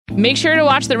Make sure to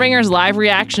watch The Ringer's live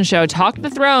reaction show, Talk the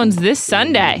Thrones, this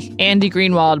Sunday. Andy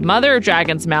Greenwald, Mother of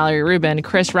Dragons Mallory Rubin,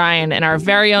 Chris Ryan, and our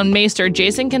very own maester,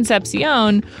 Jason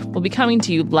Concepcion, will be coming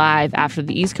to you live after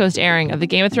the East Coast airing of the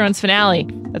Game of Thrones finale.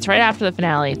 That's right after the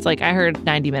finale. It's like, I heard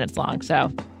 90 minutes long,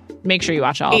 so make sure you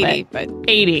watch all 80, of it. But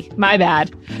 80, my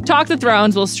bad. Talk the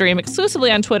Thrones will stream exclusively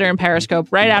on Twitter and Periscope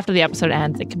right after the episode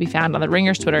ends. It can be found on The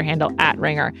Ringer's Twitter handle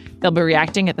 @Ringer. They'll be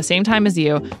reacting at the same time as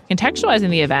you,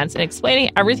 contextualizing the events and explaining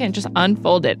everything that just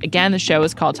unfolded. Again, the show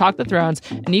is called Talk the Thrones,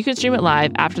 and you can stream it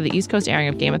live after the East Coast airing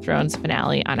of Game of Thrones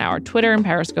finale on our Twitter and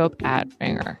Periscope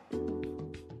 @Ringer.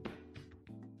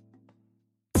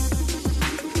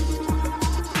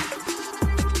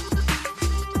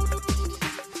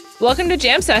 Welcome to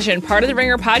Jam Session, part of the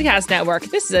Ringer Podcast Network.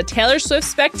 This is a Taylor Swift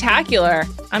spectacular.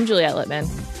 I'm Juliette Littman.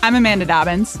 I'm Amanda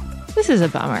Dobbins. This is a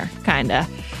bummer, kinda.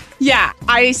 Yeah,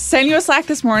 I sent you a Slack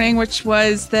this morning, which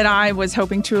was that I was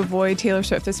hoping to avoid Taylor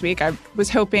Swift this week. I was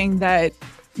hoping that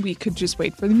we could just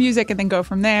wait for the music and then go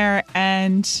from there.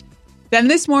 And then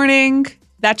this morning,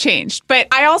 that changed. But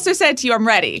I also said to you, I'm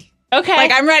ready. Okay.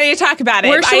 Like, I'm ready to talk about it.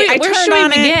 Where should we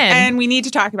begin? And we need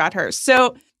to talk about her.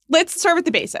 So let's start with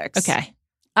the basics. Okay.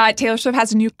 Taylor Swift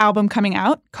has a new album coming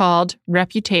out called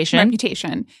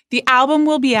Reputation. The album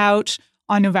will be out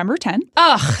on November 10th.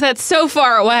 Ugh, that's so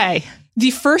far away.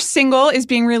 The first single is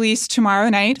being released tomorrow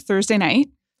night, Thursday night.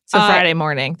 So Friday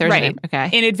morning, Thursday right. night.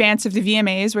 Okay. In advance of the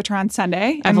VMAs, which are on Sunday. I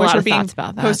have and a which lot are of being thoughts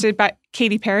about that. Hosted by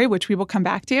Katy Perry, which we will come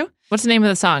back to. What's the name of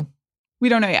the song? We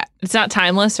don't know yet. It's not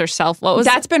Timeless or Self. What was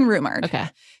That's been rumored. Okay.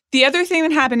 The other thing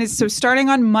that happened is, so starting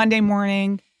on Monday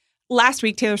morning, last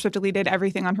week, Taylor Swift deleted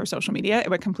everything on her social media. It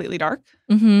went completely dark.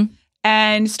 Mm-hmm.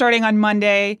 And starting on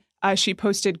Monday, she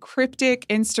posted cryptic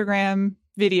Instagram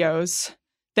videos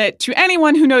that, to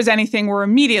anyone who knows anything, were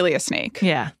immediately a snake.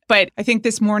 Yeah. But I think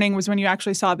this morning was when you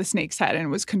actually saw the snake's head and it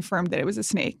was confirmed that it was a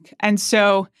snake. And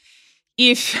so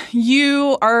if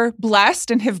you are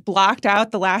blessed and have blocked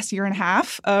out the last year and a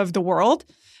half of the world,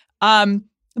 then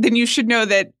you should know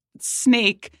that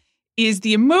snake is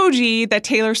the emoji that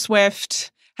Taylor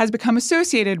Swift has become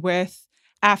associated with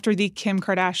after the Kim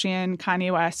Kardashian,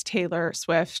 Kanye West, Taylor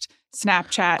Swift,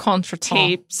 Snapchat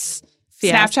tapes.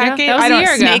 Snapchat gate? That was a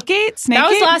year ago. Snakegate? That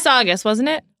was last August, wasn't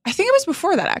it? I think it was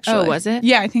before that, actually. Oh, was it?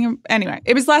 Yeah, I think. Anyway,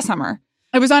 it was last summer.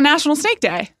 It was on National Snake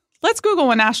Day. Let's Google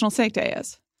what National Snake Day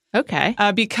is. Okay.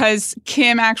 Because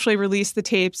Kim actually released the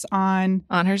tapes on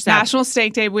her National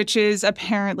Snake Day, which is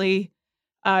apparently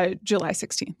July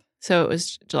 16th. So it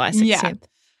was July 16th.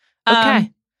 Yeah.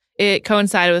 Okay. It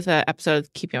coincided with an episode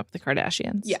of Keeping Up with the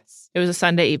Kardashians. Yes. It was a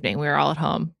Sunday evening. We were all at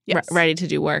home, ready to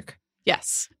do work.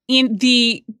 Yes. In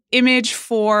the image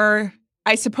for,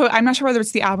 I suppose, I'm not sure whether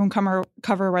it's the album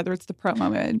cover, whether it's the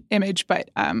promo image,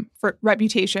 but for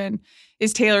Reputation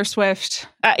is Taylor Swift.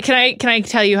 Can I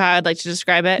tell you how I'd like to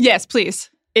describe it? Yes,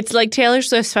 please. It's like Taylor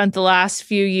Swift spent the last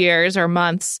few years or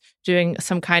months doing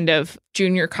some kind of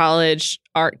junior college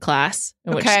art class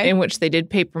in which they did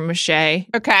paper mache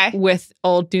with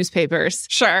old newspapers.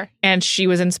 Sure. And she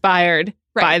was inspired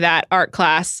by that art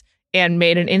class and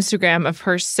made an Instagram of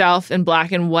herself in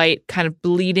black and white, kind of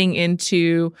bleeding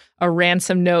into a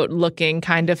ransom note looking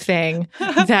kind of thing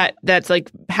that's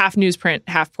like half newsprint,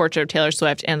 half portrait of Taylor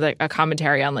Swift, and like a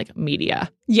commentary on like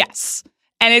media. Yes.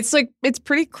 And it's like, it's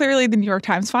pretty clearly the New York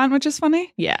Times font, which is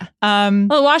funny. Yeah. Well,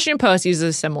 the Washington Post uses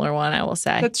a similar one, I will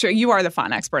say. That's true. You are the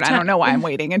font expert. I don't know why I'm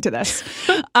wading into this.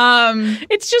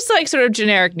 It's just like sort of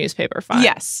generic newspaper font.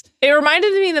 Yes. It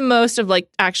reminded me the most of like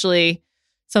actually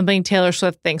something Taylor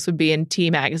Swift thinks would be in T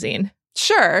Magazine.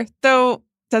 Sure. Though,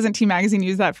 doesn't T Magazine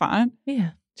use that font?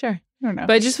 Yeah, sure. I don't know.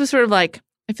 But it just was sort of like,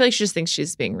 I feel like she just thinks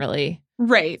she's being really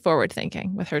forward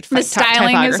thinking with her The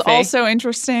styling is also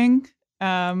interesting.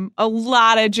 A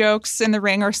lot of jokes in the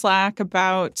Ringer Slack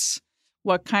about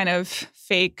what kind of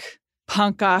fake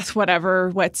punk goth, whatever,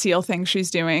 wet seal thing she's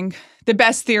doing. The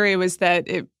best theory was that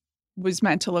it was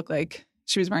meant to look like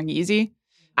she was wearing Yeezy.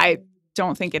 I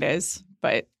don't think it is.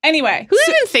 But anyway. Who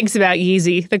even thinks about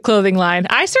Yeezy, the clothing line?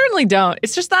 I certainly don't.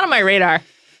 It's just not on my radar.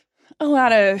 A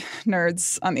lot of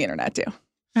nerds on the internet do.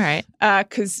 All right.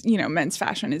 Because, men's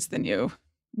fashion is the new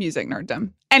music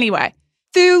nerddom. Anyway.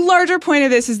 The larger point of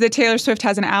this is that Taylor Swift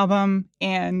has an album,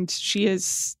 and she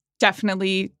is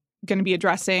definitely going to be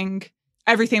addressing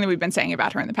everything that we've been saying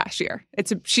about her in the past year.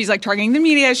 She's like targeting the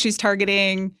media. She's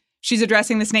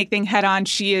addressing the snake thing head on.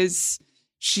 She's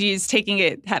taking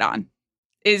it head on,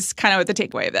 is kind of what the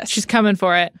takeaway of this. She's coming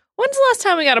for it. When's the last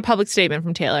time we got a public statement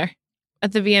from Taylor?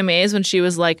 At the VMAs when she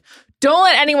was like, don't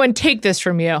let anyone take this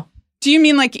from you. Do you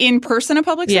mean like in person a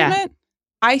public statement?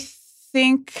 I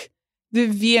think the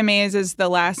VMAs is the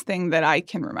last thing that I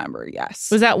can remember, yes.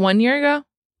 Was that 1 year ago?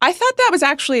 I thought that was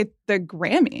actually at the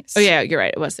Grammys. Oh, yeah, you're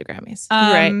right. It was the Grammys.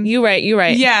 You're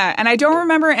right. Yeah, and I don't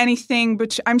remember anything,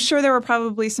 but I'm sure there were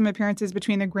probably some appearances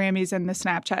between the Grammys and the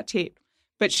Snapchat tape.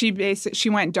 But she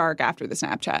went dark after the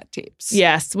Snapchat tapes.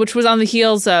 Yes, which was on the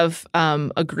heels of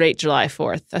a great July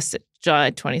 4th, July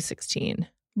 2016.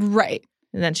 Right.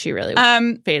 And then she really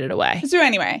faded away. So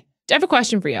anyway. I have a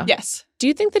question for you. Yes. Do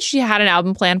you think that she had an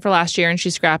album planned for last year and she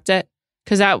scrapped it?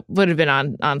 Because that would have been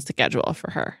on schedule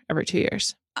for her every 2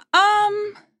 years.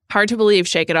 Hard to believe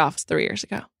Shake It Off was 3 years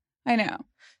ago. I know.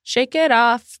 Shake It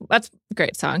Off. That's a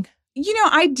great song. You know,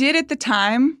 I did at the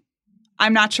time.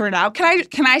 I'm not sure now.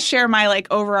 Can I share my like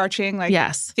overarching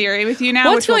yes. theory with you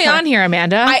now? What's going on here,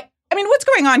 Amanda? I mean, what's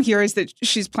going on here is that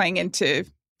she's playing into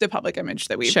the public image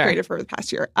that we've created for the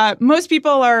past year. Most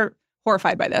people are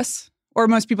horrified by this, or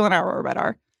most people in our orbit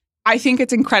are. I think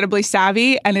it's incredibly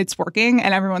savvy and it's working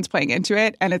and everyone's playing into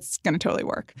it and it's going to totally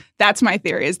work. That's my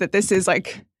theory, is that this is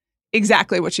like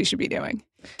exactly what she should be doing.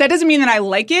 That doesn't mean that I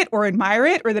like it or admire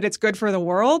it or that it's good for the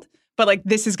world, but like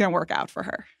this is going to work out for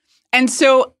her. And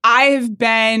so I've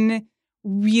been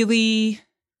really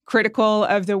critical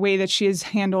of the way that she has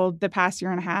handled the past year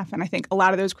and a half. And I think a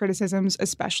lot of those criticisms,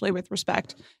 especially with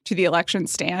respect to the election,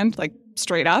 stand like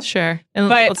straight up. Sure. And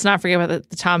let's not forget about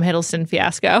the Tom Hiddleston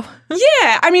fiasco.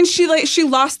 Yeah. I mean, she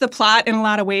lost the plot in a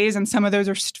lot of ways. And some of those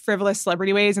are frivolous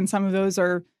celebrity ways. And some of those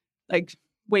are like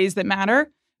ways that matter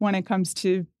when it comes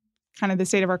to kind of the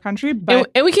state of our country.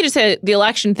 But and we could just say the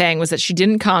election thing was that she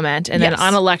didn't comment. And then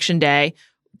on election day,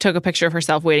 took a picture of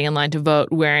herself waiting in line to vote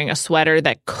wearing a sweater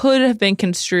that could have been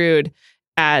construed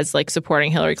as like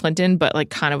supporting Hillary Clinton, but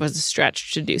like kind of was a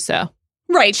stretch to do so.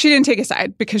 Right. She didn't take a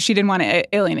side because she didn't want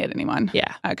to alienate anyone.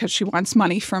 Yeah. Because she wants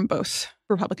money from both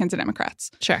Republicans and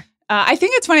Democrats. Sure. I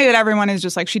think it's funny that everyone is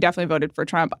just like, she definitely voted for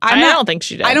Trump. I don't think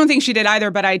she did. I don't think she did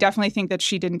either, but I definitely think that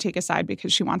she didn't take a side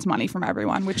because she wants money from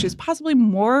everyone, which is possibly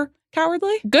more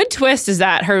cowardly. Good twist is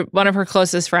that one of her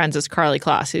closest friends is Karlie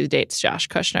Kloss, who dates Josh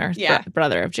Kushner,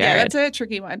 brother of Jared. Yeah, that's a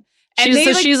tricky one. And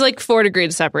she's like 4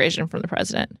 degrees of separation from the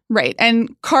president. Right. And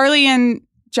Karlie and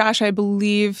Josh, I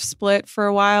believe, split for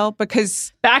a while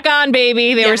because... Back on,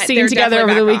 baby. They were singing together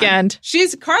over the weekend.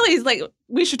 Karlie's like...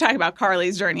 We should talk about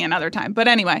Karlie's journey another time. But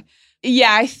anyway,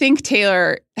 yeah, I think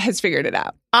Taylor has figured it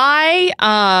out. I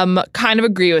kind of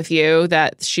agree with you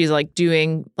that she's like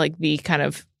doing like the kind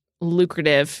of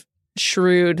lucrative,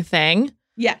 shrewd thing.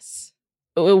 Yes.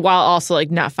 While also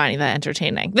like not finding that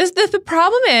entertaining. The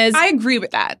problem is... I agree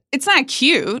with that. It's not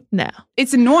cute. No.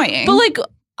 It's annoying. But like...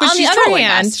 on the other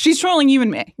hand, she's trolling you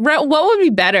and me. Right, what would be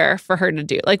better for her to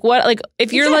do? Like what? Like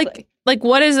if you're like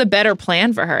what is a better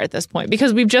plan for her at this point?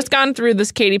 Because we've just gone through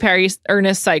this Katy Perry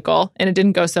Ernest cycle and it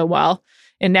didn't go so well.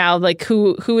 And now like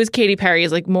who is Katy Perry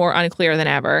is like more unclear than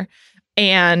ever.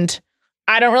 And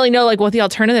I don't really know like what the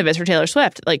alternative is for Taylor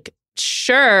Swift. Like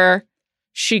sure,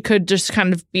 she could just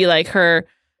kind of be like her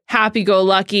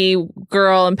happy-go-lucky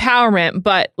girl empowerment,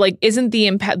 but like isn't the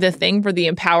thing for the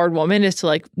empowered woman is to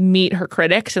like meet her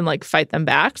critics and like fight them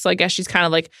back. So I guess she's kind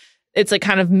of like it's like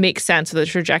kind of makes sense with the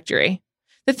trajectory.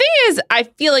 The thing is, I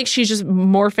feel like she's just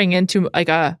morphing into like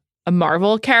a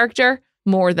Marvel character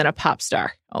more than a pop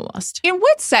star almost. In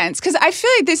what sense? Because I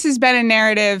feel like this has been a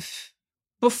narrative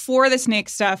before the snake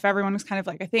stuff. Everyone was kind of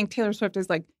like, I think Taylor Swift is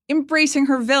like embracing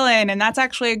her villain and that's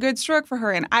actually a good stroke for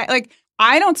her. And I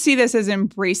don't see this as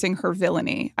embracing her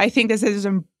villainy. I see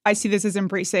this as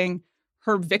embracing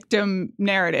her victim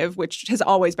narrative, which has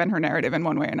always been her narrative in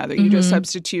one way or another. You just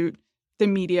substitute the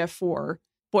media for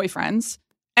boyfriends.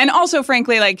 And also,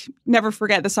 frankly, like, never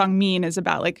forget the song Mean is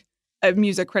about, like, a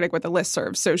music critic with a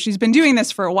listserv. So she's been doing this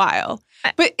for a while.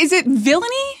 But is it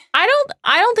villainy? I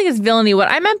don't think it's villainy. What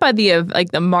I meant by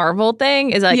the Marvel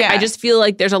thing is, like, I just feel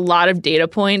like there's a lot of data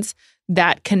points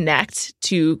that connect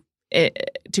to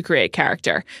create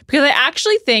character. Because I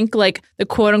actually think, like, the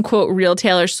quote-unquote real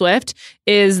Taylor Swift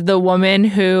is the woman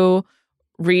who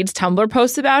reads Tumblr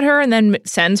posts about her and then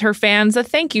sends her fans a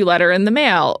thank you letter in the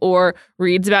mail, or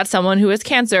reads about someone who has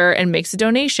cancer and makes a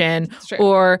donation,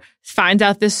 or finds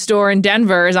out this store in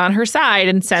Denver is on her side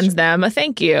and sends them a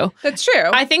thank you. That's true.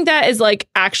 I think that is like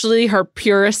actually her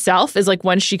purest self is like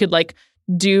when she could like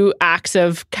do acts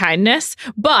of kindness,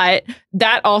 but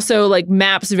that also like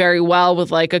maps very well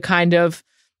with like a kind of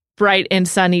bright and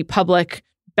sunny public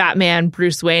Batman,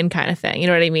 Bruce Wayne kind of thing. You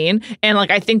know what I mean? And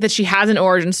like, I think that she has an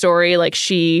origin story. Like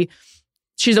she's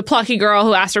a plucky girl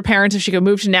who asked her parents if she could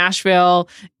move to Nashville,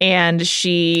 and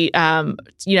she,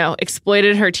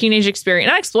 exploited her teenage experience.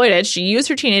 Not exploited. She used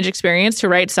her teenage experience to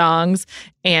write songs,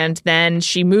 and then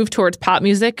she moved towards pop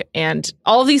music, and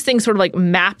all of these things sort of like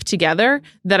map together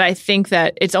that I think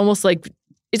that it's almost like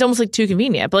it's almost like too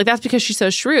convenient. But like that's because she's so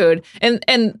shrewd.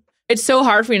 And it's so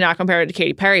hard for me to not compare it to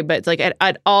Katy Perry, but it's like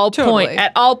at all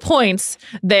points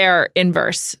they're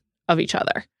inverse of each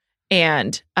other.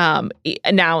 And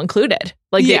now included.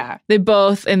 Like they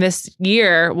both in this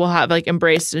year will have like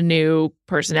embraced new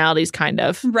personalities kind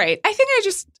of. Right. I think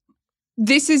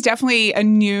this is definitely a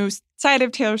new side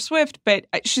of Taylor Swift, but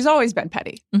she's always been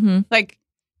petty. Mm-hmm. Like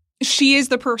she is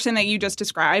the person that you just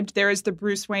described. There is the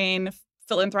Bruce Wayne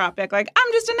philanthropic, like,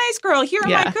 I'm just a nice girl. Here are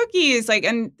my cookies. Like,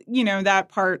 and you know, that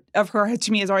part of her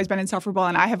to me has always been insufferable.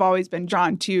 And I have always been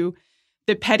drawn to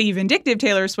the petty, vindictive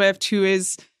Taylor Swift, who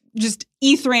is just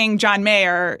ethering John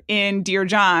Mayer in Dear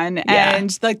John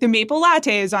and like the maple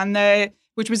lattes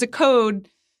which was a code,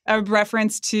 a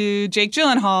reference to Jake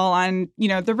Gyllenhaal on, you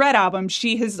know, the Red album.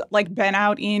 She has like been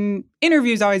out in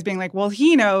interviews always being like, well,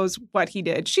 he knows what he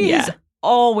did. She has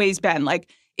always been like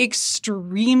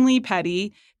extremely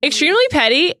petty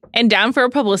and down for a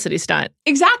publicity stunt.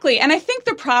 Exactly. And I think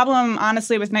the problem,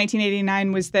 honestly, with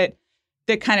 1989 was that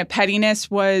the kind of pettiness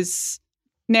was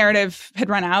narrative had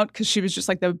run out because she was just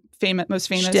like the most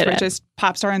famous, richest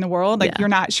pop star in the world. Like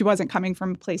she wasn't coming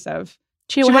from a place of,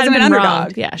 she wasn't an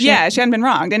underdog. Wronged. She hadn't been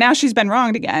wronged. And now she's been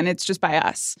wronged again. It's just by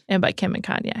us. And by Kim and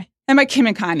Kanye.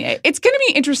 It's going to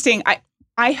be interesting.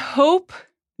 I hope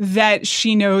that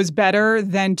she knows better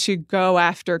than to go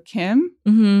after Kim.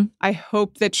 Mm-hmm. I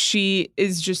hope that she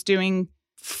is just doing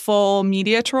full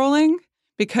media trolling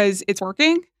because it's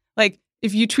working. Like,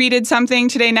 if you tweeted something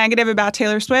today negative about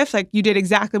Taylor Swift, like you did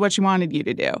exactly what she wanted you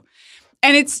to do.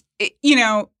 And you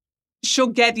know, she'll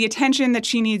get the attention that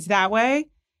she needs that way.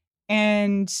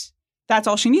 And that's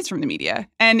all she needs from the media.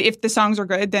 And if the songs are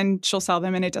good, then she'll sell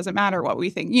them and it doesn't matter what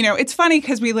we think. You know, it's funny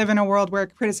because we live in a world where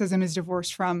criticism is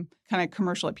divorced from kind of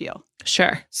commercial appeal.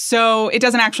 Sure. So it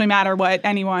doesn't actually matter what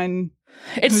anyone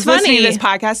who's funny listening to this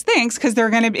podcast thinks because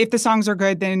they're going to, if the songs are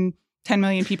good, then 10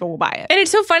 million people will buy it. And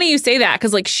it's so funny you say that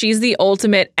because like she's the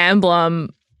ultimate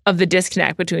emblem of the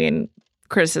disconnect between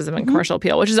criticism and commercial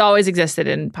appeal, which has always existed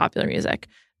in popular music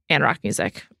and rock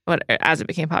music as it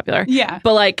became popular. Yeah.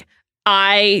 But like,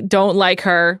 I don't like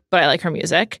her, but I like her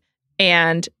music.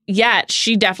 And yet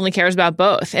she definitely cares about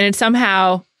both. And it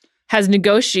somehow has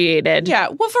negotiated. Yeah.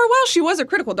 Well, for a while, she was a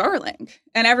critical darling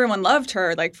and everyone loved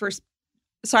her. Like for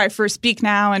Speak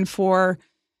Now and for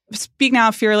Speak Now,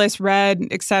 Fearless, Red,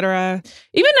 etc.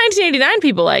 Even 1989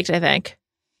 people liked, I think.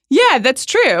 Yeah, that's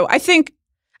true. I think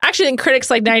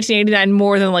critics like 1989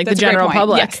 more than like the general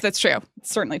public. Yes, that's true. It's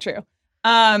certainly true.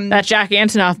 That Jack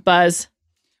Antonoff buzz.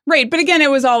 Right. But again,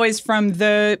 it was always from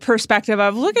the perspective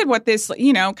of look at what this,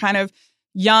 you know, kind of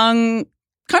young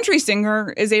country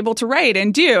singer is able to write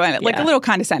and do. And like a little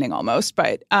condescending almost,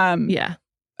 but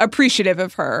appreciative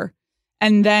of her.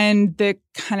 And then the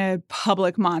kind of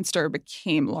public monster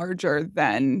became larger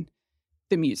than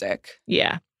the music.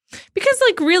 Yeah. Because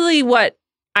like really what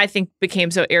I think became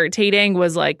so irritating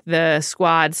was like the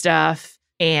squad stuff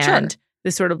and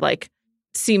the sort of like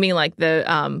seeming like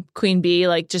the queen bee,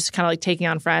 like just kind of like taking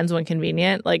on friends when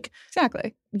convenient. Like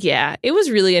exactly. Yeah. It was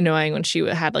really annoying when she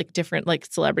had like different like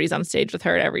celebrities on stage with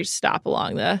her at every stop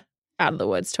along the Out of the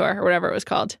Woods tour or whatever it was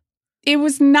called. It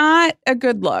was not a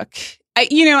good look.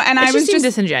 I was just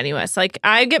disingenuous. Like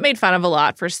I get made fun of a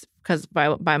lot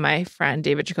by my friend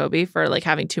David Jacoby for like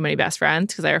having too many best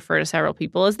friends because I refer to several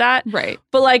people as that. Right.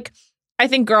 But like I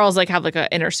think girls like have like an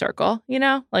inner circle, you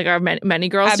know, like many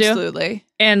girls do. Absolutely.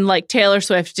 And like Taylor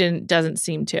Swift doesn't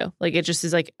seem to. Like it just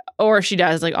is like, or she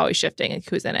does like always shifting like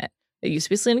who's in it. It used to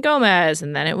be Selena Gomez,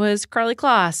 and then it was Karlie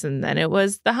Kloss, and then it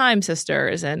was the Haim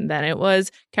sisters, and then it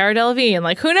was Cara Delevingne.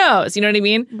 Like, who knows? You know what I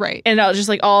mean? Right. And I was just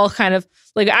like all kind of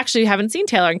like, actually haven't seen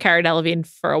Taylor and Cara Delevingne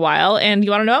for a while. And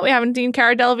you want to know what? We haven't seen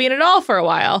Cara Delevingne at all for a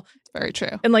while. Very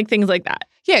true. And like things like that.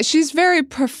 Yeah, she's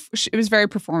it was very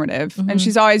performative. Mm-hmm. And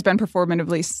she's always been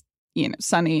performatively,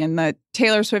 sunny. And the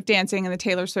Taylor Swift dancing and the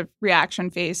Taylor Swift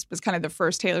reaction face was kind of the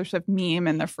first Taylor Swift meme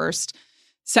and the first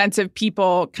sense of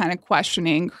people kind of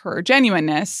questioning her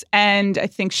genuineness. And I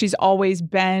think she's always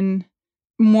been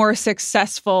more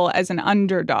successful as an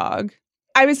underdog.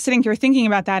 I was sitting here thinking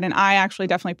about that, and I actually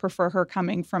definitely prefer her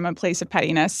coming from a place of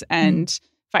pettiness and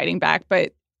fighting back.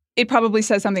 But it probably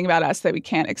says something about us that we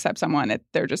can't accept someone at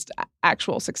their just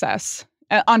actual success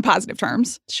on positive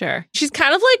terms. Sure. She's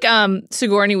kind of like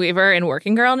Sigourney Weaver in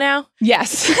Working Girl now.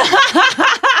 Yes.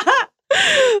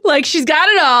 Like she's got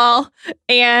it all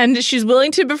and she's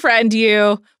willing to befriend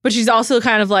you, but she's also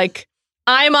kind of like,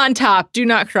 I'm on top. Do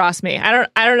not cross me. I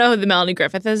don't know who the Melanie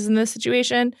Griffith is in this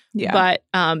situation, but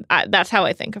that's how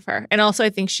I think of her. And also I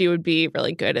think she would be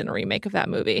really good in a remake of that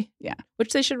movie. Yeah.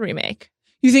 Which they should remake.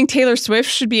 You think Taylor Swift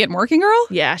should be in Working Girl?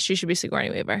 Yeah, she should be Sigourney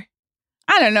Weaver.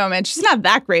 I don't know, man. She's not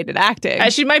that great at acting.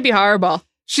 She might be horrible.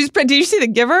 Did you see The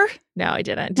Giver? No, I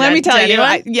didn't. Let me tell you.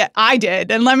 I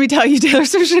did. And let me tell you, Taylor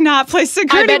Swift should not play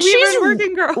Sigourney I bet Weaver's she's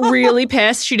Working Girl. really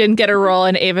pissed she didn't get a role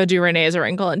in Ava DuVernay's A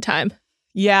Wrinkle in Time.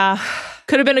 Yeah.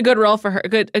 Could have been a good role for her.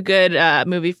 A good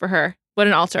movie for her. What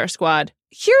an all-star squad.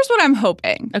 Here's what I'm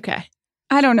hoping. Okay.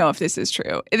 I don't know if this is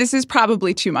true. This is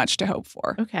probably too much to hope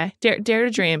for. Okay. Dare to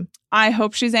dream. I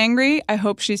hope she's angry. I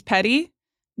hope she's petty.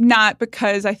 Not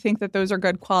because I think that those are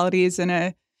good qualities in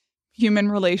a human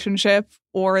relationship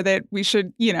or that we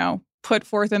should, put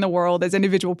forth in the world as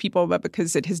individual people, but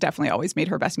because it has definitely always made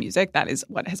her best music. That is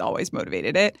what has always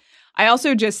motivated it. I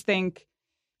also just think,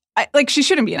 she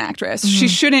shouldn't be an actress. Mm-hmm. She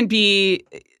shouldn't be.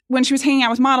 When she was hanging out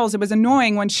with models, it was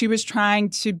annoying when she was trying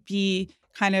to be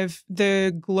kind of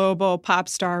the global pop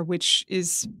star, which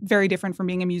is very different from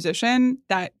being a musician.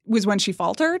 That was when she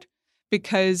faltered,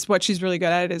 because what she's really good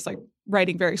at is like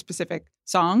writing very specific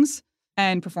songs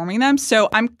and performing them. So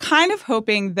I'm kind of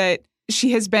hoping that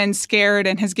she has been scared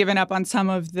and has given up on some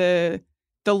of the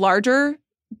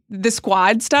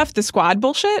squad stuff, the squad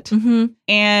bullshit,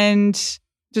 and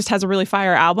just has a really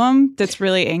fire album that's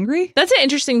really angry. That's an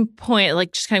interesting point,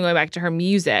 like just kind of going back to her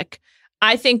music.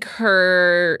 I think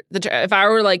if I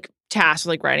were like tasked with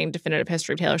like writing a definitive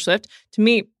history of Taylor Swift, to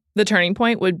me, the turning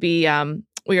point would be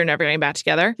We Are Never Getting Back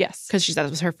Together. Yes. Because that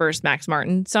was her first Max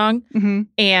Martin song. Mm-hmm.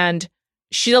 And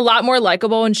she's a lot more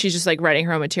likable when she's just like writing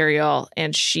her own material.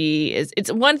 And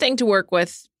it's one thing to work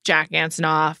with Jack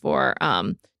Antonoff or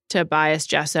Tobias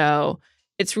Gesso.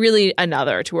 It's really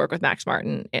another to work with Max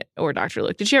Martin or Dr.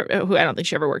 Luke. Who I don't think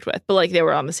she ever worked with, but like they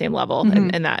were on the same level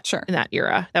in that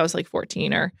era. That was like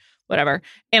 14 or whatever.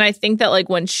 And I think that like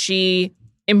when she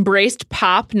embraced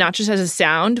pop, not just as a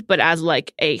sound, but as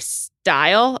like a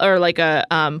style or like a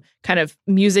kind of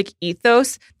music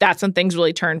ethos, that's when things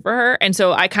really turned for her. And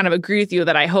so I kind of agree with you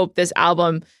that I hope this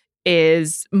album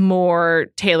is more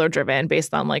Taylor driven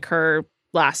based on like her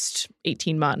last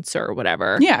 18 months or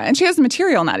whatever. Yeah, and she has the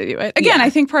material now to do it. Again, I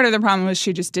think part of the problem was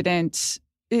she just didn't.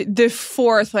 The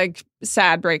fourth like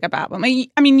sad breakup album. I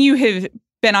mean, you have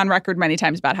been on record many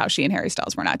times about how she and Harry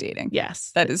Styles were not dating.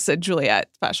 Yes. That is a Juliet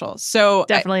special. So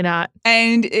definitely not.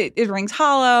 And it rings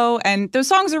hollow. And those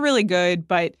songs are really good,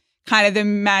 but kind of the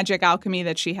magic alchemy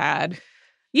that she had.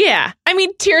 Yeah. I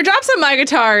mean, Teardrops on My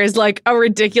Guitar is like a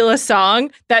ridiculous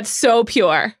song that's so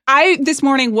pure. I, this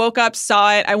morning, woke up,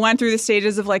 saw it. I went through the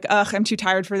stages of like, I'm too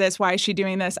tired for this. Why is she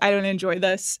doing this? I don't enjoy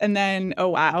this. And then, oh,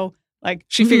 wow. Like,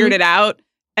 she figured it out.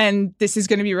 And this is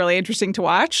going to be really interesting to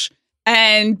watch.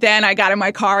 And then I got in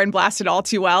my car and blasted All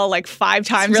Too Well like 5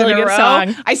 times really in a good row.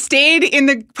 Song. I stayed in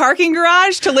the parking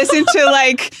garage to listen to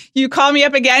like You Call Me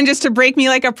Up Again just to break me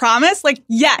like a promise. Like,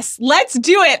 yes, let's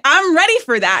do it. I'm ready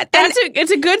for that.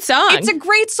 It's a good song. It's a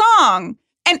great song.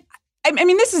 And I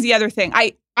mean, this is the other thing.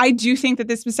 I do think that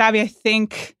this Miss Abby, I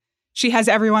think she has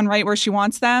everyone right where she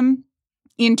wants them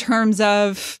in terms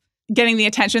of getting the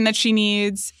attention that she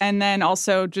needs. And then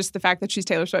also just the fact that she's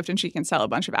Taylor Swift and she can sell a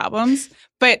bunch of albums.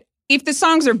 But if the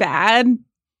songs are bad,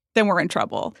 then we're in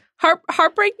trouble.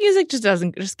 Heartbreak music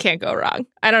just can't go wrong.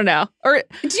 I don't know. Or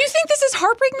do you think this is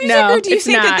heartbreak music, no, or do you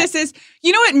think that this is?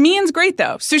 You know what? Mean's great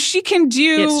though, so she can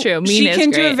do. It's true. Mean she is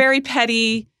can great. do a very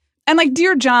petty, and like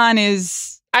Dear John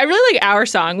is. I really like Our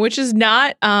Song, which is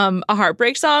not a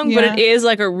heartbreak song, but it is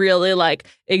like a really like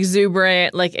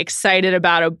exuberant, like excited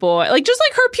about a boy, like just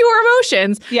like her pure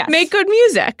emotions. Yes. Make good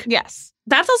music. Yes.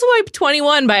 That's also why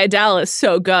 21 by Adele is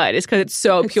so good. It's because it's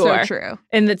so pure. It's so true.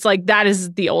 And it's like, that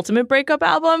is the ultimate breakup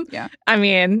album. Yeah. I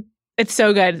mean, it's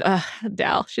so good.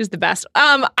 Adele, she's the best.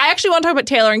 I actually want to talk about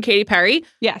Taylor and Katy Perry.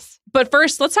 Yes. But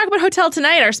first, let's talk about Hotel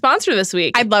Tonight, our sponsor this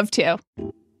week. I'd love to.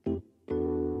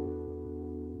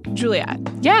 Juliet.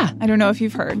 Yeah. I don't know if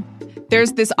you've heard.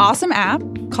 There's this awesome app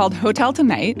called Hotel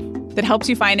Tonight that helps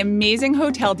you find amazing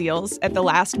hotel deals at the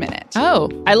last minute. Oh,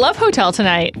 I love Hotel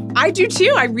Tonight. I do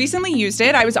too. I recently used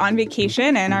it. I was on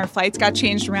vacation and our flights got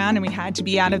changed around and we had to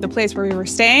be out of the place where we were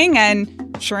staying.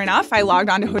 And sure enough, I logged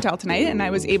on to Hotel Tonight and I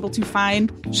was able to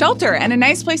find shelter and a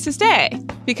nice place to stay.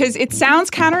 Because it sounds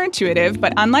counterintuitive,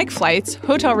 but unlike flights,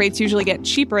 hotel rates usually get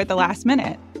cheaper at the last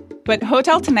minute. But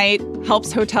Hotel Tonight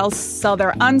helps hotels sell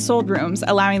their unsold rooms,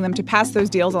 allowing them to pass those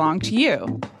deals along to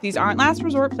you. These aren't last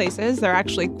resort places. They're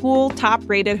actually cool,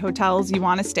 top-rated hotels you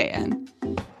want to stay in.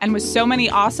 And with so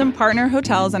many awesome partner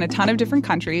hotels in a ton of different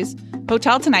countries,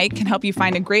 Hotel Tonight can help you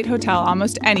find a great hotel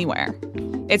almost anywhere.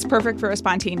 It's perfect for a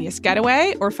spontaneous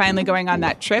getaway or finally going on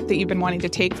that trip that you've been wanting to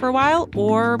take for a while,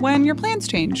 or when your plans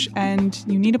change and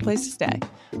you need a place to stay.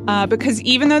 Because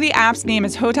even though the app's name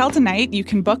is Hotel Tonight, you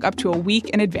can book up to a week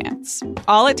in advance.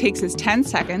 All it takes is 10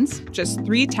 seconds, just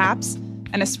 3 taps,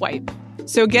 and a swipe.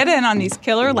 So get in on these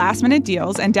killer last-minute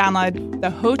deals and download the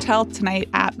Hotel Tonight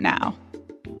app now.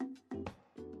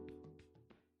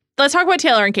 Let's talk about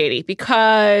Taylor and Katy,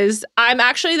 because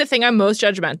the thing I'm most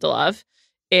judgmental of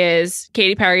is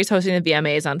Katy Perry's hosting the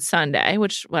VMAs on Sunday,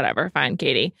 which, whatever, fine,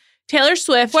 Katy. Taylor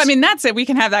Swift. Well, I mean, that's it. We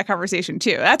can have that conversation,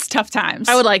 too. That's tough times.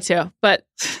 I would like to. But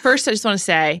first, I just want to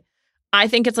say, I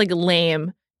think it's like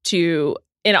lame to,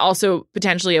 and also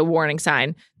potentially a warning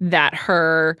sign, that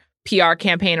her PR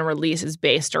campaign and release is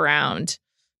based around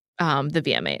the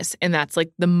VMAs. And that's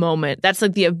like the moment, that's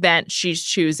like the event she's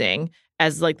choosing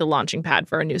as like the launching pad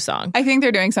for a new song. I think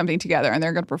they're doing something together and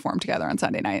they're going to perform together on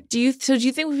Sunday night. Do you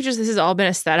think this has all been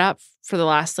a setup for the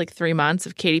last like 3 months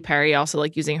of Katy Perry also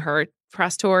like using her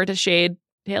press tour to shade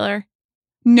Taylor?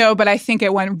 No, but I think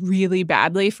it went really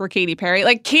badly for Katy Perry.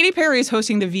 Like, Katy Perry is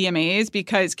hosting the VMAs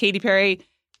because Katy Perry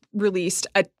released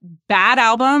a bad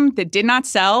album that did not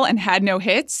sell and had no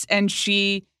hits, and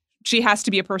she has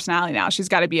to be a personality now. She's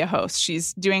got to be a host.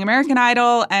 She's doing American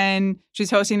Idol and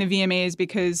she's hosting the VMAs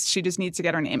because she just needs to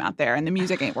get her name out there and the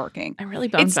music ain't working. I'm really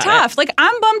bummed about tough. it. Like,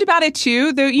 I'm bummed about it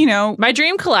too, though, you know. My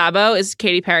dream collabo is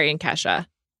Katy Perry and Kesha.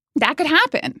 That could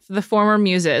happen. The former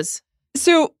muses.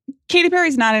 So Katy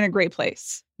Perry's not in a great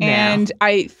place. No. And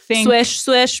I think... Swish,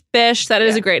 swish, bish. That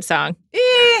is a great song.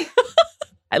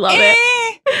 I love it.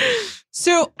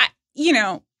 So,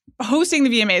 hosting the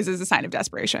VMAs is a sign of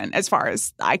desperation, as far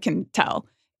as I can tell.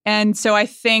 And so I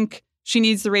think she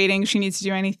needs the ratings. She needs to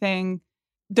do anything.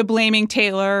 The blaming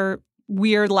Taylor,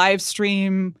 weird live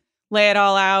stream, lay it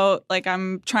all out, like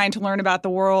I'm trying to learn about the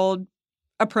world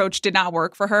approach did not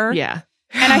work for her. Yeah.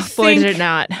 And I Boy, think, did it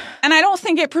not. And I don't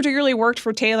think it particularly worked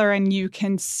for Taylor. And you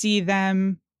can see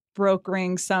them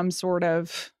brokering some sort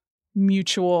of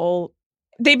mutual...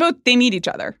 They need each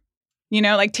other. You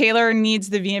know, like Taylor needs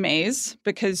the VMAs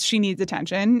because she needs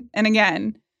attention. And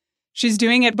again, she's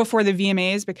doing it before the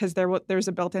VMAs because there's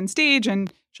a built-in stage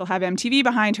and she'll have MTV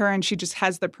behind her and she just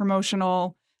has the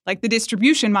promotional, like the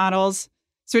distribution models.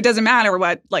 So it doesn't matter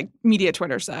what like media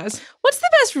Twitter says. What's the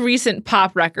best recent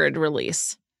pop record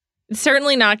release? It's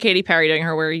certainly not Katy Perry doing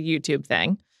her weird YouTube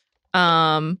thing.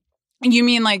 You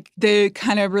mean like the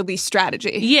kind of release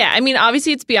strategy? Yeah. I mean,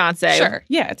 obviously it's Beyonce. Sure.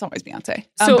 Yeah, it's always Beyonce.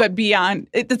 So, but beyond,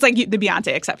 it's like the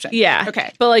Beyonce exception. Yeah.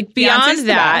 Okay. But like beyond Beyonce's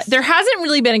that, there hasn't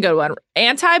really been a good one.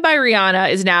 Anti by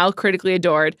Rihanna is now critically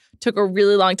adored. Took a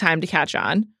really long time to catch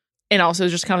on. And also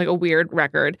just kind of like a weird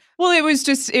record. Well, it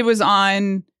was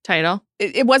on... Tidal.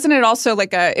 It wasn't it also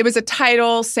like it was a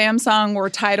Tidal Samsung or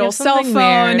Tidal cell phone,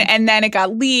 weird. and then it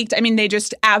got leaked. I mean, they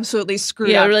just absolutely screwed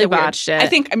up. Yeah, really botched it. I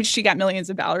think, she got millions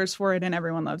of dollars for it and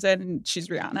everyone loves it and she's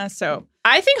Rihanna, so.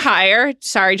 I think Higher,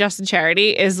 sorry, Justin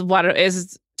Charity, is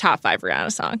top 5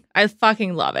 Rihanna song. I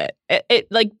fucking love it. It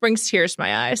like brings tears to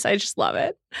my eyes. I just love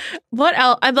it. What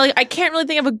else? I can't really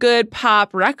think of a good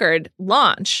pop record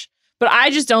launch. But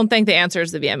I just don't think the answer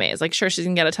is the VMAs. Like, sure, she's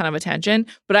going to get a ton of attention,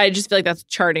 but I just feel like that's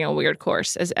charting a weird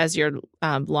course as your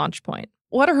launch point.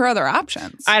 What are her other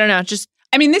options? I don't know. Just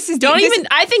I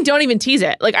think don't even tease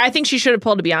it. Like, I think she should have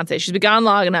pulled a Beyonce. She's been gone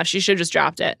long enough. She should have just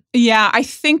dropped it. Yeah, I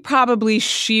think probably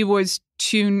she was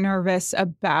too nervous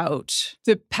about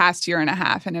the past year and a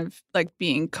half and of like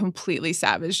being completely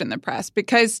savaged in the press.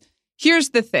 Because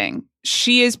here's the thing: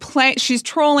 she's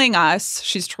trolling us.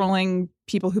 She's trolling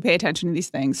people who pay attention to these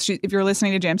things. If you're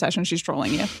listening to Jam Session, she's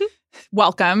trolling you.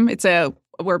 Welcome.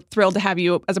 We're thrilled to have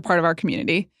you as a part of our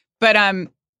community. But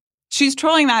she's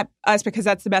trolling us because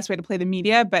that's the best way to play the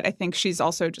media. But I think she's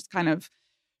also just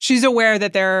she's aware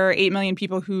that there are 8 million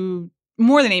people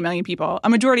more than 8 million people, a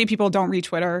majority of people don't read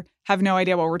Twitter, have no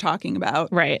idea what we're talking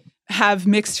about. Right. Have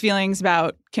mixed feelings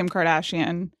about Kim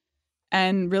Kardashian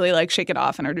and really like shake it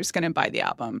off and are just going to buy the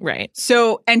album. Right.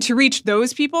 So, and to reach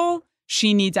those people,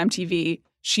 she needs MTV.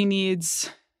 She needs,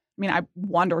 I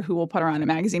wonder who will put her on a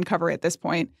magazine cover at this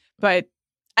point, but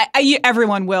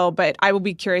everyone will, but I will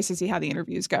be curious to see how the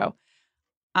interviews go.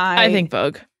 I think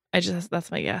Vogue. That's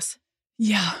my guess.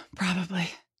 Yeah, probably.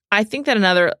 I think that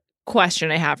another question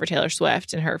I have for Taylor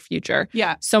Swift and her future.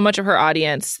 Yeah. So much of her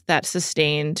audience that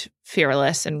sustained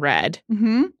Fearless and Red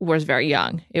was very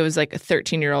young. It was like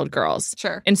 13-year-old girls.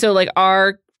 Sure. And so like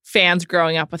our fans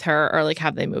growing up with her are like,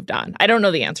 have they moved on? I don't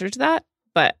know the answer to that,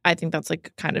 but I think that's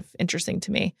like kind of interesting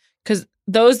to me because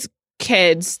those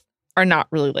kids are not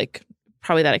really like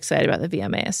probably that excited about the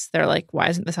VMAs. They're like, why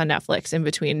isn't this on Netflix in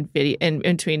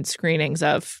between screenings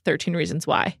of 13 Reasons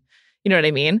Why? You know what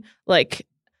I mean? Like,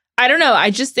 I don't know. I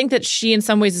just think that she in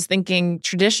some ways is thinking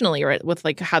traditionally, right, with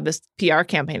like how this PR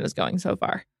campaign is going so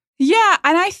far. Yeah,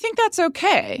 and I think that's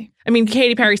okay. I mean,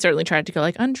 Katy Perry certainly tried to go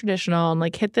like untraditional and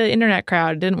like hit the internet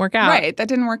crowd. It didn't work out. Right, that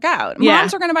didn't work out. Yeah.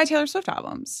 Moms are going to buy Taylor Swift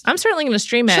albums. I'm certainly going to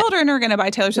stream it. Children are going to buy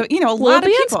Taylor Swift. You know, a Will lot it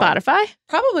be of people. on Spotify?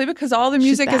 Probably because all the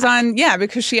music is on,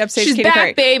 because she upstaged She's Katy back,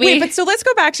 Perry. baby. Wait, but so let's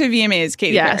go back to VMAs,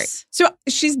 Katy Perry. Yes. So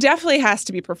she's definitely has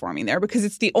to be performing there because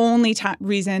it's the only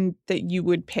reason that you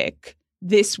would pick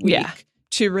this week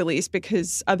to release,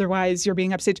 because otherwise you're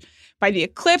being upstaged by the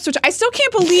eclipse, which I still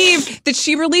can't believe that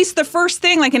she released the first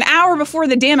thing like an hour before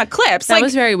the damn eclipse. That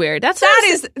was very weird.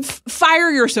 Fire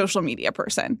your social media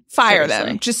person. Fire Seriously.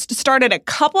 them. Just start it a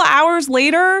couple hours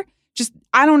later. Just,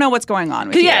 I don't know what's going on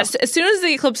with you. Yes, as soon as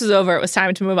the eclipse was over, it was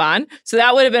time to move on. So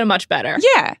that would have been much better.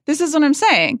 Yeah, this is what I'm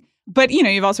saying. But,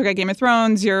 you've also got Game of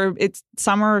Thrones. It's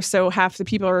summer, so half the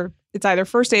people it's either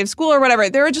first day of school or whatever.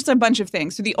 There are just a bunch of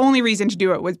things. So the only reason to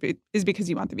do it is because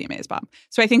you want the VMAs bomb.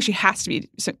 So I think she has to be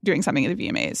doing something at the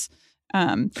VMAs.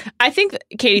 I think that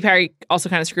Katy Perry also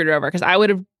kind of screwed her over because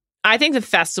I think the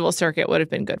festival circuit would have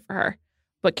been good for her,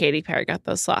 but Katy Perry got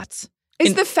those slots.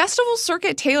 Is the festival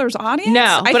circuit Taylor's audience?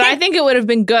 No, I think it would have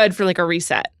been good for like a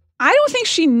reset. I don't think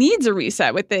she needs a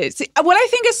reset with this. What I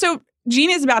think is so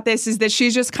genius about this is that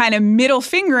she's just kind of middle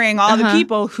fingering all the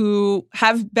people who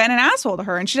have been an asshole to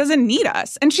her, and she doesn't need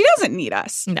us. And she doesn't need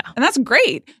us. No. And that's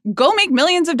great. Go make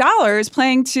millions of dollars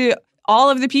playing to all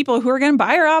of the people who are going to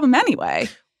buy her album anyway.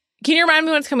 Can you remind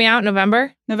me when it's coming out in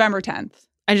November? November 10th.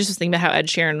 I just was thinking about how Ed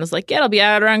Sheeran was like, it'll be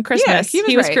out around Christmas. Yeah,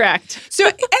 he was right. Correct. So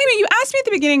anyway, you asked me at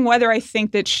the beginning whether I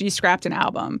think that she scrapped an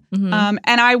album. Mm-hmm.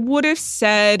 And I would have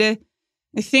said,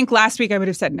 I think last week I would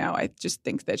have said no. I just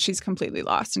think that she's completely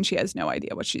lost and she has no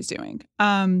idea what she's doing.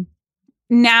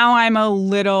 Now I'm a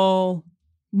little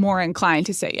more inclined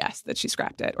to say yes, that she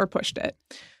scrapped it or pushed it.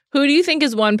 Who do you think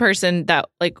is one person that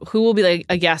who will be like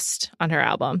a guest on her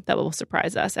album that will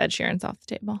surprise us? Ed Sheeran's off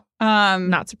the table.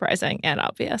 Not surprising and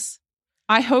obvious.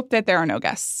 I hope that there are no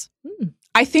guests.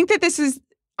 I think that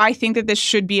this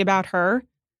should be about her.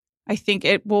 I think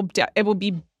it will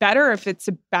be better if it's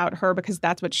about her because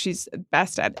that's what she's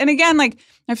best at. And again,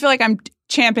 I feel like I'm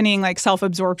championing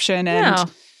self-absorption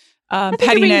and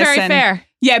pettiness. Being very fair.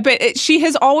 Yeah, but she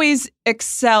has always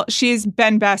excelled. She has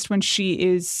been best when she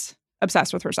is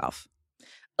obsessed with herself.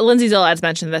 Lindsay Zollad's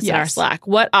mentioned this in our Slack.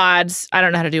 What odds? I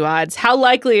don't know how to do odds. How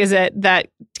likely is it that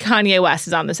Kanye West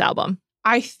is on this album?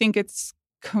 I think it's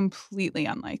completely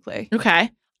unlikely.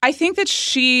 Okay. I think that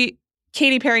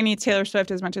Katy Perry needs Taylor Swift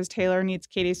as much as Taylor needs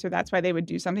Katy, so that's why they would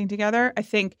do something together. I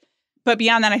think, but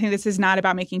beyond that, I think this is not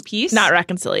about making peace. Not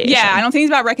reconciliation. Yeah, I don't think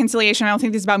it's about reconciliation. I don't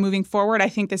think this is about moving forward. I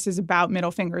think this is about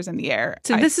middle fingers in the air.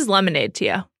 So this is Lemonade to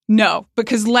you? No,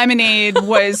 because Lemonade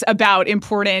was about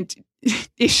important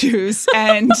issues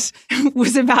and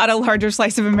was about a larger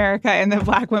slice of America and the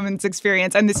Black women's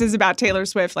experience. And this is about Taylor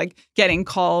Swift getting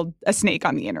called a snake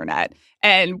on the internet.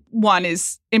 And one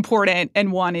is important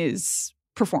and one is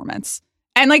performance.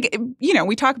 And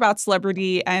we talk about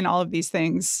celebrity and all of these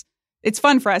things. It's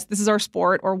fun for us. This is our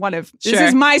sport, or this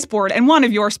is my sport and one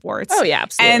of your sports. Oh yeah,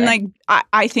 absolutely. And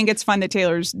I think it's fun that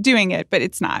Taylor's doing it, but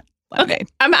it's not Lemonade. Okay.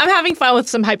 I'm having fun with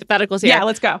some hypotheticals here. Yeah,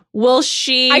 let's go. Will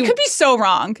she? I could be so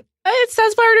wrong. It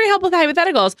says why we're doing help with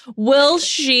hypotheticals. Will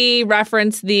she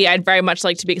reference the I'd very much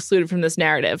like to be excluded from this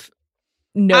narrative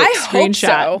note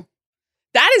screenshot? Hope so.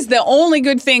 That is the only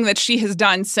good thing that she has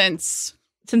done since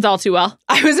All Too Well.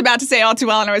 I was about to say All Too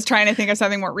Well, and I was trying to think of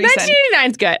something more recent.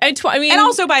 1989's good. I mean, and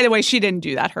also, by the way, she didn't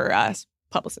do that. Her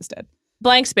publicist did.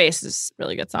 Blank Space is a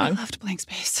really good song. I loved Blank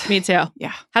Space. Me too.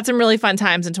 Yeah. Had some really fun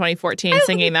times in 2014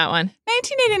 singing that one.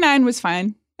 1989 was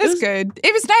fine. It was good.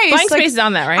 It was nice. Blank Space is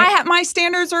on that, right? My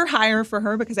standards are higher for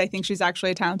her because I think she's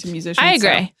actually a talented musician. I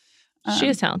agree. So, she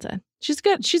is talented. She's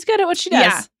good. She's good at what she does.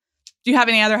 Yeah. Do you have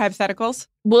any other hypotheticals?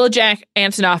 Will Jack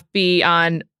Antonoff be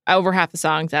on over half the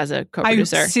songs as a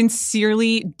co-producer? I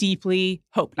sincerely, deeply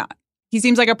hope not. He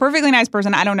seems like a perfectly nice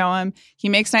person. I don't know him. He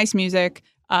makes nice music.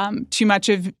 Too much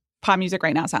of pop music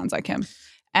right now sounds like him.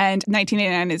 And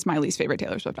 1989 is my least favorite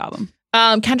Taylor Swift album.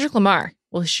 Kendrick Lamar.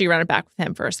 Will she run it back with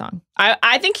him for a song?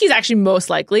 I think he's actually most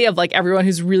likely of everyone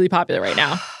who's really popular right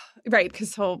now. Right,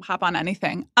 because he'll hop on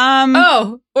anything.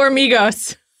 Or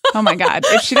Migos. Oh my God.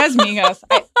 If she does Migos.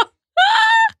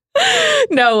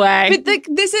 No way. But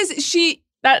this is, she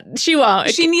won't.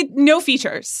 She need no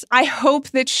features. I hope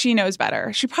that she knows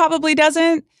better. She probably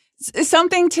doesn't.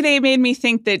 Something today made me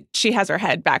think that she has her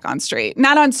head back on straight.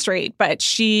 Not on straight, but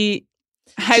she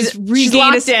has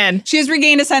regained She has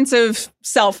regained a sense of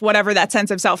self, whatever that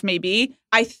sense of self may be.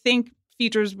 I think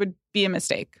features would be a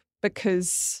mistake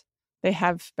because they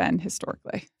have been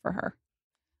historically for her.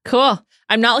 Cool.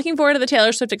 I'm not looking forward to the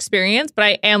Taylor Swift experience, but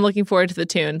I am looking forward to the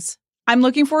tunes. I'm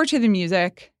looking forward to the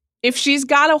music. if she's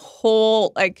got a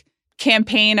whole like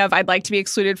campaign of I'd like to be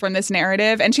excluded from this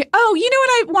narrative, and you know what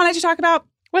I wanted to talk about?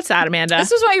 What's that, Amanda?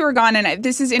 This was why you were gone, and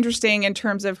this is interesting in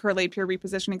terms of her late peer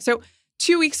repositioning. So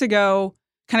 2 weeks ago,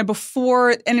 kind of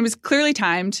before, and it was clearly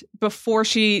timed, before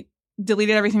she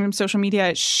deleted everything from social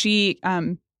media,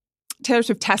 Taylor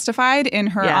Swift testified in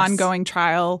her ongoing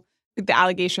trial, the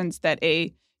allegations that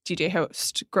a DJ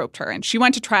host groped her. And she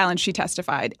went to trial and she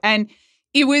testified. And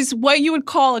it was what you would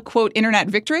call a, quote, internet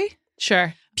victory.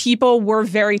 Sure. People were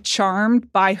very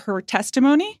charmed by her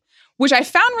testimony, which I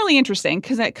found really interesting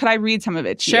because could I read some of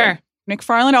it to you? Sure.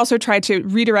 McFarland also tried to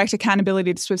redirect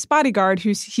accountability to Swift's bodyguard, who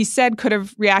he said could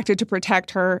have reacted to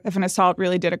protect her if an assault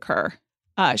really did occur.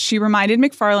 She reminded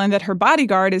McFarland that her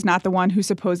bodyguard is not the one who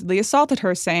supposedly assaulted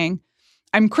her, saying,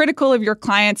 "I'm critical of your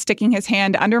client sticking his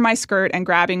hand under my skirt and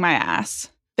grabbing my ass."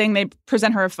 Thing they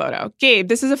present her a photo. "Gabe,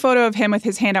 this is a photo of him with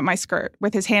his hand up my skirt,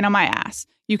 with his hand on my ass.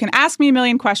 You can ask me a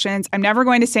million questions. I'm never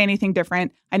going to say anything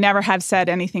different. I never have said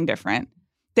anything different."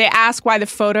 They ask why the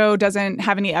photo doesn't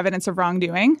have any evidence of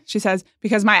wrongdoing. She says,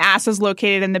 "Because my ass is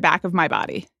located in the back of my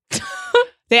body."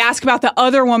 They ask about the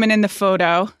other woman in the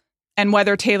photo and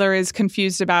whether Taylor is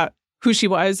confused about who she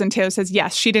was. And Taylor says,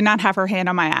 yes, she did not have her hand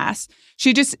on my ass.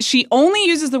 She only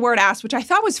uses the word ass, which I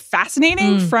thought was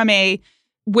fascinating from a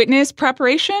witness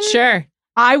preparation. Sure.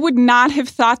 I would not have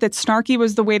thought that snarky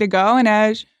was the way to go in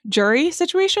a jury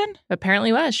situation.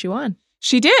 Apparently was. She won.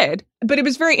 She did. But it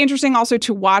was very interesting also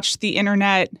to watch the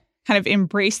internet kind of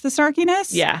embrace the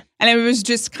snarkiness. Yeah. And it was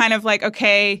just kind of like,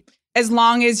 okay, as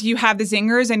long as you have the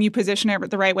zingers and you position it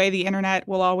the right way, the internet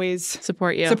will always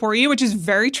support you, which is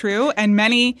very true. And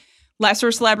many lesser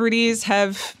celebrities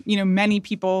have, many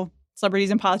people, celebrities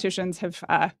and politicians have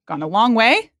gone a long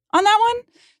way on that one.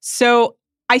 So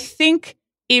I think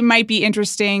it might be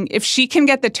interesting if she can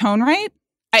get the tone right.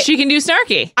 She can do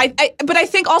snarky. But I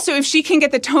think also if she can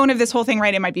get the tone of this whole thing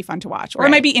right, it might be fun to watch. Or It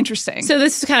might be interesting. So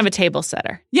this is kind of a table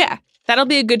setter. Yeah. That'll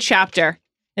be a good chapter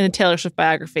in the Taylor Swift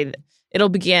biography. It'll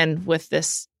begin with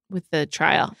the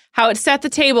trial. How it set the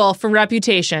table for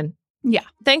reputation. Yeah.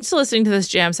 Thanks for listening to this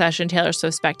jam session, Taylor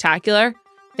Swift Spectacular.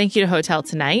 Thank you to Hotel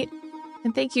Tonight.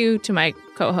 And thank you to my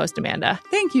co-host, Amanda.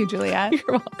 Thank you, Juliet. You're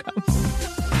welcome.